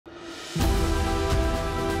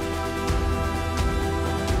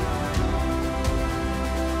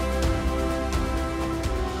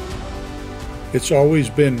It's always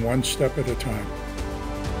been one step at a time.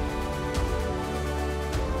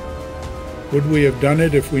 Would we have done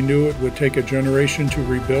it if we knew it would take a generation to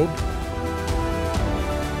rebuild?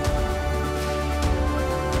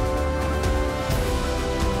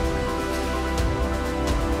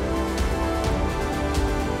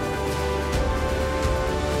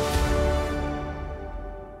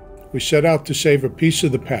 We set out to save a piece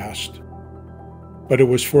of the past, but it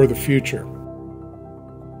was for the future.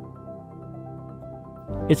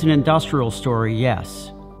 It's an industrial story,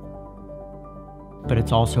 yes, but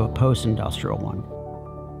it's also a post-industrial one.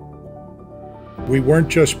 We weren't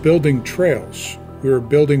just building trails, we were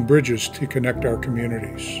building bridges to connect our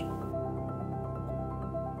communities.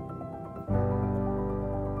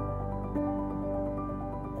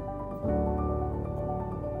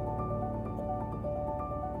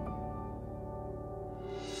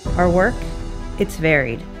 Our work, it's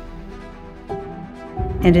varied,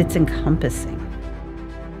 and it's encompassing.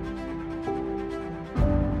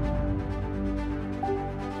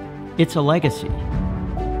 It's a legacy.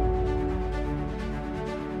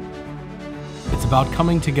 It's about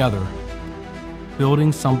coming together,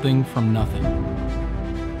 building something from nothing.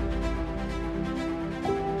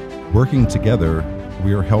 Working together,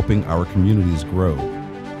 we are helping our communities grow.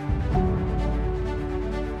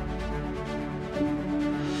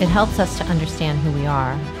 It helps us to understand who we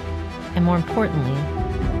are, and more importantly,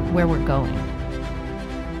 where we're going.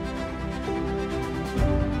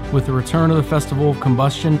 With the return of the Festival of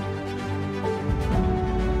Combustion,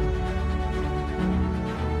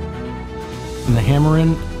 and the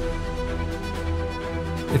Hammer-In,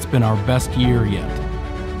 it's been our best year yet.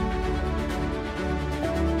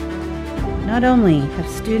 Not only have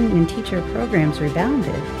student and teacher programs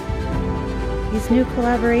rebounded, these new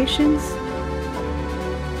collaborations,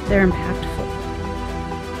 they're impactful.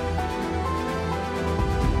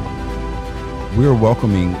 We are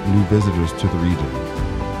welcoming new visitors to the region.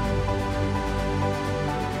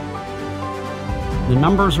 The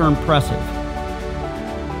numbers are impressive,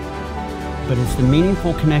 but it's the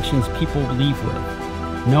meaningful connections people leave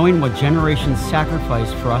with, knowing what generations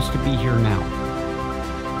sacrificed for us to be here now.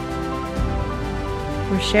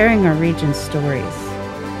 We're sharing our region's stories,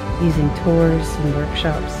 using tours and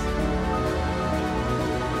workshops.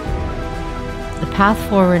 The path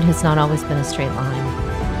forward has not always been a straight line.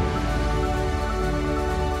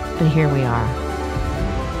 But here we are.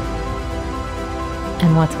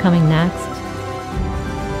 And what's coming next?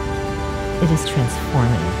 It is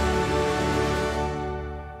transformative.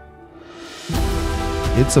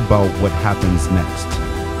 It's about what happens next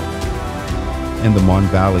in the Mon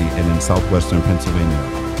Valley and in southwestern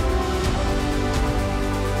Pennsylvania.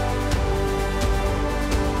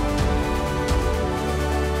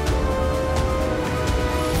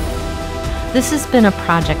 This has been a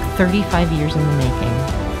project 35 years in the making.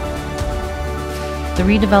 The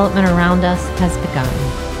redevelopment around us has begun,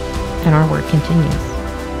 and our work continues.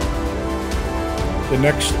 The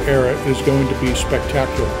next era is going to be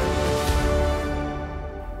spectacular.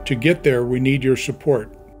 To get there, we need your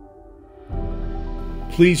support.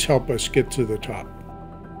 Please help us get to the top.